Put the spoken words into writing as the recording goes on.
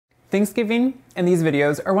Thanksgiving and these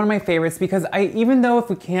videos are one of my favorites because even though if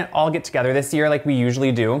we can't all get together this year like we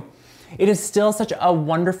usually do, it is still such a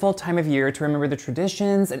wonderful time of year to remember the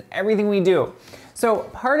traditions and everything we do. So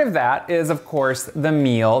part of that is, of course, the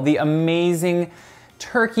meal, the amazing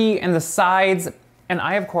turkey and the sides. And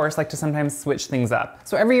I, of course, like to sometimes switch things up.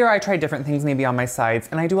 So every year I try different things maybe on my sides,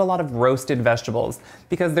 and I do a lot of roasted vegetables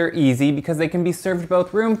because they're easy, because they can be served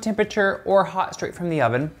both room temperature or hot straight from the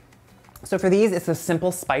oven. So for these, it's a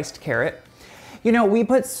simple spiced carrot. You know, we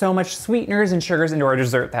put so much sweeteners and sugars into our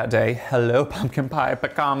dessert that day. Hello, pumpkin pie,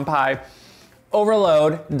 pecan pie.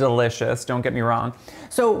 Overload, delicious, don't get me wrong.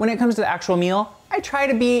 So when it comes to the actual meal, I try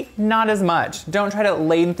to be not as much. Don't try to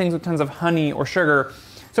laden things with tons of honey or sugar.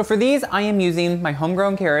 So for these, I am using my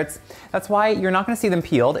homegrown carrots. That's why you're not gonna see them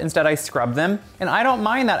peeled. Instead, I scrub them. And I don't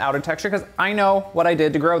mind that outer texture because I know what I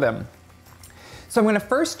did to grow them. So I'm gonna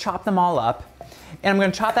first chop them all up, and I'm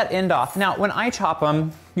gonna chop that end off. Now, when I chop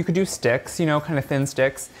them, you could do sticks, you know, kind of thin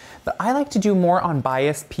sticks, but I like to do more on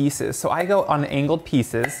biased pieces. So I go on angled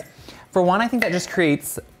pieces. For one, I think that just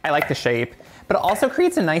creates, I like the shape, but it also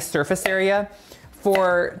creates a nice surface area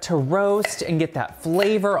to roast and get that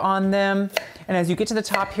flavor on them. And as you get to the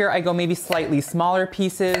top here, I go maybe slightly smaller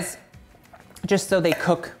pieces, just so they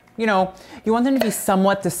cook, you know, you want them to be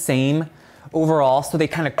somewhat the same overall, so they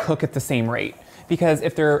kind of cook at the same rate. Because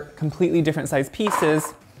if they're completely different sized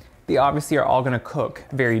pieces, they obviously are all gonna cook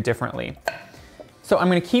very differently. So I'm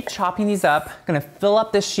gonna keep chopping these up, gonna fill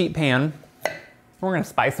up this sheet pan, and we're gonna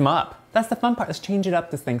spice them up. That's the fun part, let's change it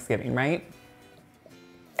up this Thanksgiving, right?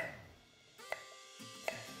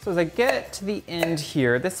 So as I get to the end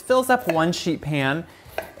here, this fills up one sheet pan.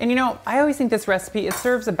 And you know, I always think this recipe, it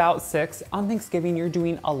serves about 6. On Thanksgiving, you're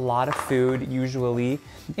doing a lot of food usually.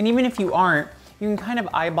 And even if you aren't, you can kind of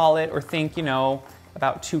eyeball it or think, you know,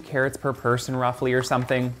 about 2 carrots per person roughly or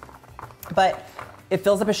something. But it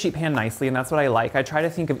fills up a sheet pan nicely, and that's what I like. I try to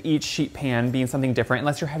think of each sheet pan being something different.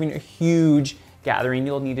 Unless you're having a huge gathering,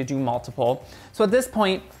 you'll need to do multiple. So at this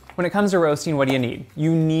point, when it comes to roasting, what do you need?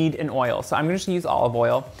 You need an oil. So I'm just gonna use olive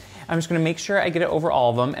oil. I'm just gonna make sure I get it over all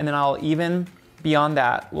of them, and then I'll even, beyond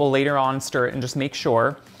that, we'll later on stir it and just make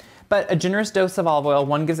sure. But a generous dose of olive oil,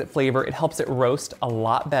 one, gives it flavor, it helps it roast a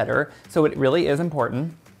lot better, so it really is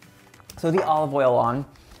important. So the olive oil on.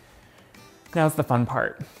 Now's the fun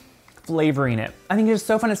part, flavoring it. I think it's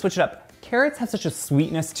so fun to switch it up. Carrots have such a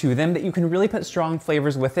sweetness to them that you can really put strong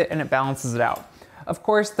flavors with it and it balances it out. Of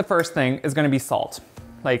course, the first thing is gonna be salt.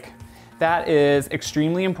 Like, that is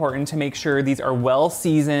extremely important to make sure these are well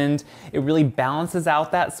seasoned. It really balances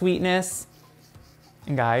out that sweetness.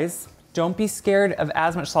 And guys, don't be scared of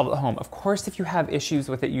as much salt at home. Of course, if you have issues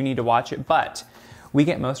with it, you need to watch it, but we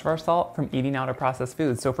get most of our salt from eating out of processed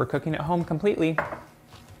foods. So if we're cooking at home completely,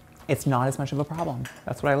 it's not as much of a problem.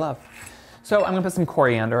 That's what I love. So I'm gonna put some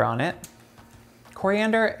coriander on it.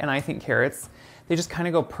 Coriander and I think carrots, they just kind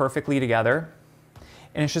of go perfectly together.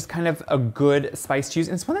 And it's just kind of a good spice to use.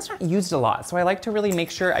 And it's one that's not used a lot. So I like to really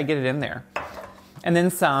make sure I get it in there. And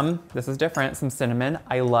then some, this is different, some cinnamon.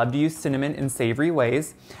 I love to use cinnamon in savory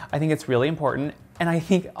ways. I think it's really important. And I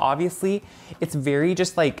think obviously it's very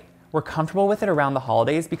just like, we're comfortable with it around the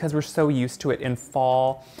holidays because we're so used to it in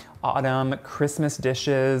fall, autumn, Christmas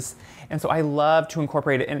dishes. And so I love to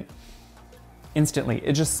incorporate it in instantly.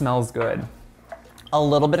 It just smells good. A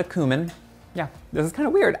little bit of cumin. Yeah, this is kind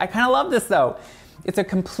of weird. I kind of love this though. It's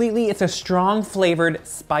a strong flavored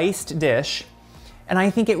spiced dish. And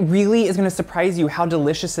I think it really is gonna surprise you how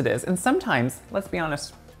delicious it is. And sometimes, let's be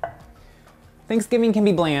honest, Thanksgiving can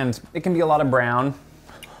be bland. It can be a lot of brown.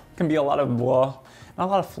 It can be a lot of blah, not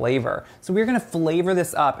a lot of flavor. So we're gonna flavor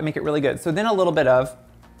this up and make it really good. So then a little bit of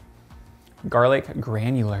garlic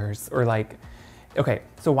granulars, or like, okay,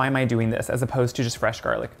 so why am I doing this as opposed to just fresh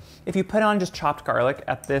garlic? If you put on just chopped garlic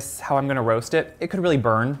at this, how I'm gonna roast it, it could really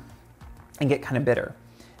burn and get kind of bitter.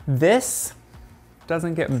 This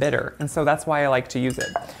doesn't get bitter, and so that's why I like to use it.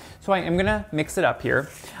 So I am gonna mix it up here.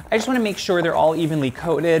 I just wanna make sure they're all evenly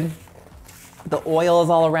coated. The oil is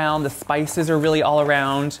all around, the spices are really all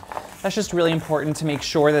around. That's just really important to make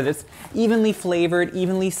sure that it's evenly flavored,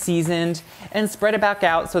 evenly seasoned, and spread it back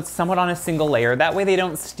out so it's somewhat on a single layer. That way they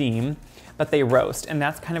don't steam, but they roast, and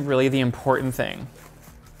that's kind of really the important thing.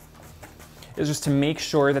 Is just to make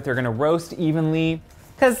sure that they're gonna roast evenly,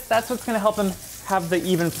 because that's what's gonna help them have the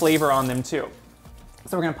even flavor on them too.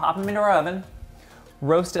 So we're gonna pop them into our oven,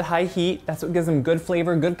 roast at high heat. That's what gives them good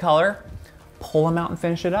flavor, good color. Pull them out and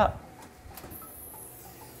finish it up.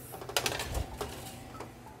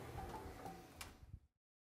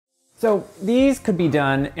 So these could be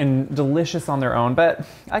done and delicious on their own, but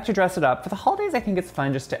I like to dress it up. For the holidays, I think it's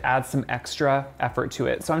fun just to add some extra effort to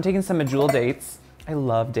it. So I'm taking some medjool dates. I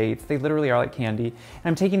love dates. They literally are like candy. And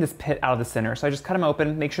I'm taking this pit out of the center. So I just cut them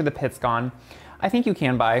open, make sure the pit's gone. I think you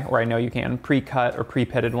can buy, or I know you can, pre-cut or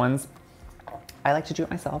pre-pitted ones. I like to do it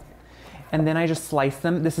myself. And then I just slice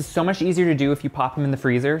them. This is so much easier to do if you pop them in the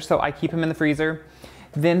freezer. So I keep them in the freezer.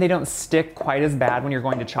 Then they don't stick quite as bad when you're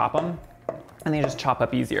going to chop them. And they just chop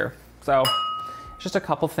up easier. So just a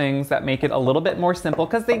couple things that make it a little bit more simple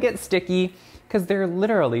because they get sticky because they're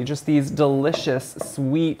literally just these delicious,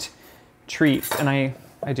 sweet treats. And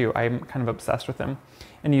I'm kind of obsessed with them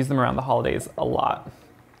and use them around the holidays a lot.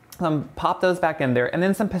 Pop those back in there and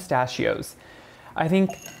then some pistachios. I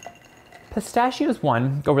think pistachios,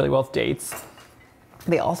 one, go really well with dates.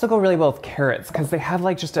 They also go really well with carrots because they have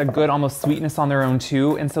like just a good almost sweetness on their own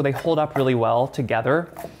too. And so they hold up really well together.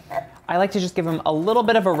 I like to just give them a little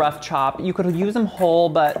bit of a rough chop. You could use them whole,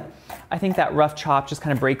 but I think that rough chop just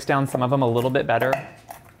kind of breaks down some of them a little bit better.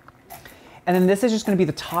 And then this is just gonna be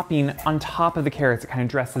the topping on top of the carrots. It kind of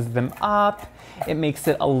dresses them up. It makes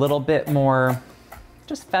it a little bit more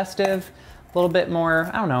just festive, a little bit more,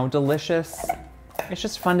 I don't know, delicious. It's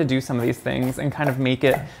just fun to do some of these things and kind of make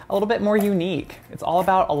it a little bit more unique. It's all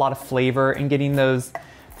about a lot of flavor and getting those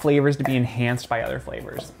flavors to be enhanced by other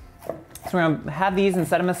flavors. So we're gonna have these and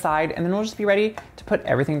set them aside, and then we'll just be ready to put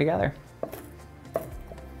everything together.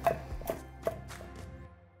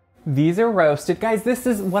 These are roasted. Guys, this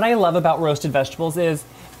is what I love about roasted vegetables is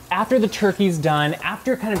after the turkey's done,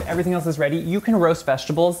 after kind of everything else is ready, you can roast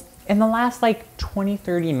vegetables in the last like 20,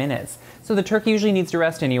 30 minutes. So the turkey usually needs to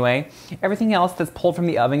rest anyway. Everything else that's pulled from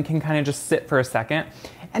the oven can kind of just sit for a second,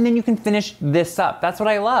 and then you can finish this up. That's what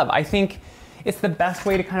I love. I think it's the best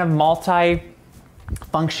way to kind of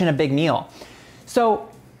multi-function a big meal. So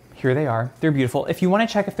here they are. They're beautiful. If you want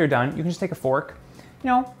to check if they're done, you can just take a fork. You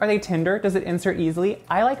know, are they tender? Does it insert easily?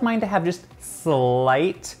 I like mine to have just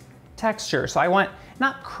slight texture. So I want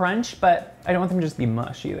not crunch, but I don't want them to just be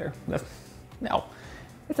mush either. No,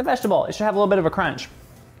 it's a vegetable. It should have a little bit of a crunch.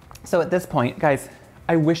 So at this point, guys,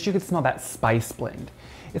 I wish you could smell that spice blend.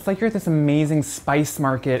 It's like you're at this amazing spice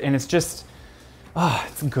market and it's just, oh,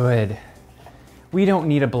 it's good. We don't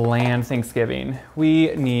need a bland Thanksgiving.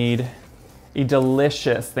 We need a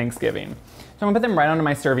delicious Thanksgiving. So I'm gonna put them right onto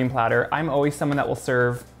my serving platter. I'm always someone that will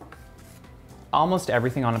serve almost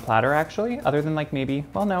everything on a platter actually, other than like maybe,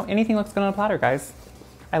 well no, anything looks good on a platter, guys.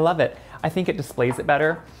 I love it. I think it displays it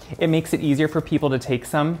better. It makes it easier for people to take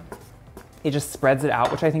some. It just spreads it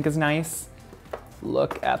out, which I think is nice.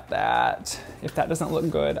 Look at that. If that doesn't look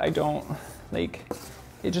good, I don't, like,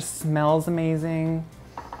 it just smells amazing.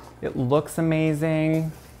 It looks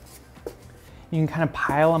amazing. You can kind of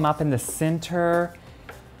pile them up in the center.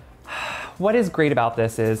 What is great about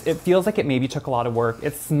this is it feels like it maybe took a lot of work.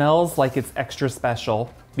 It smells like it's extra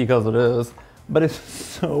special because it is, but it's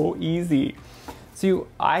so easy. So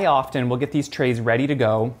I often will get these trays ready to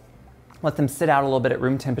go, let them sit out a little bit at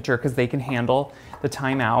room temperature because they can handle the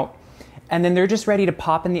time out. And then they're just ready to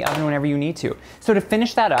pop in the oven whenever you need to. So to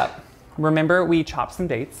finish that up, remember we chopped some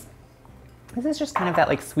dates. This is just kind of that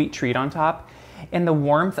like sweet treat on top. And the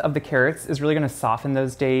warmth of the carrots is really gonna soften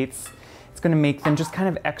those dates. It's gonna make them just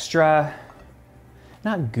kind of extra,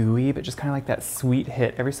 not gooey, but just kind of like that sweet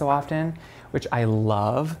hit every so often, which I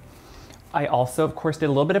love. I also, of course, did a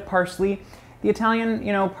little bit of parsley. The Italian,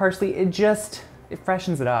 you know, parsley, it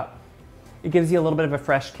freshens it up. It gives you a little bit of a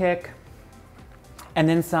fresh kick. And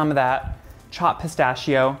then some of that chopped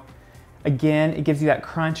pistachio. Again, it gives you that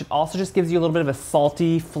crunch. It also just gives you a little bit of a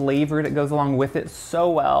salty flavor that goes along with it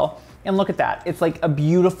so well. And look at that. It's like a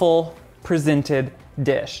beautiful presented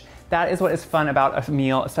dish. That is what is fun about a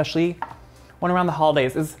meal, especially one around the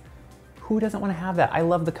holidays, is who doesn't want to have that? I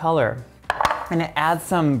love the color. And it adds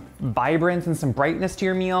some vibrance and some brightness to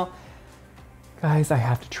your meal. Guys, I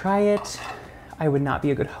have to try it. I would not be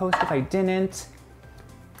a good host if I didn't.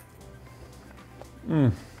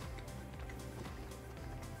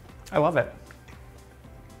 I love it.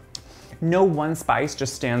 No one spice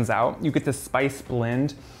just stands out. You get this spice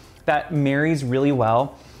blend that marries really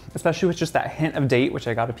well, especially with just that hint of date, which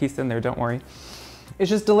I got a piece in there, don't worry. It's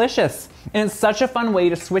just delicious. And it's such a fun way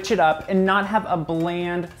to switch it up and not have a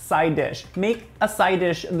bland side dish. Make a side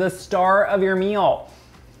dish the star of your meal.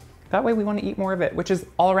 That way we want to eat more of it, which is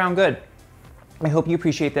all around good. I hope you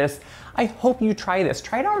appreciate this. I hope you try this.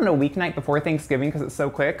 Try it out on a weeknight before Thanksgiving because it's so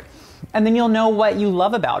quick. And then you'll know what you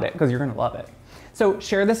love about it because you're gonna love it. So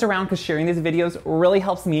share this around because sharing these videos really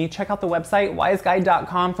helps me. Check out the website,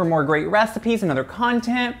 wiseguide.com, for more great recipes and other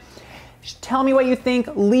content. Tell me what you think,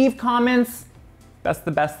 leave comments. That's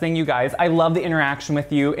the best thing, you guys. I love the interaction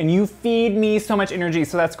with you and you feed me so much energy,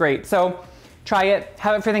 so that's great. So try it,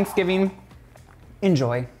 have it for Thanksgiving.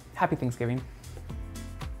 Enjoy. Happy Thanksgiving.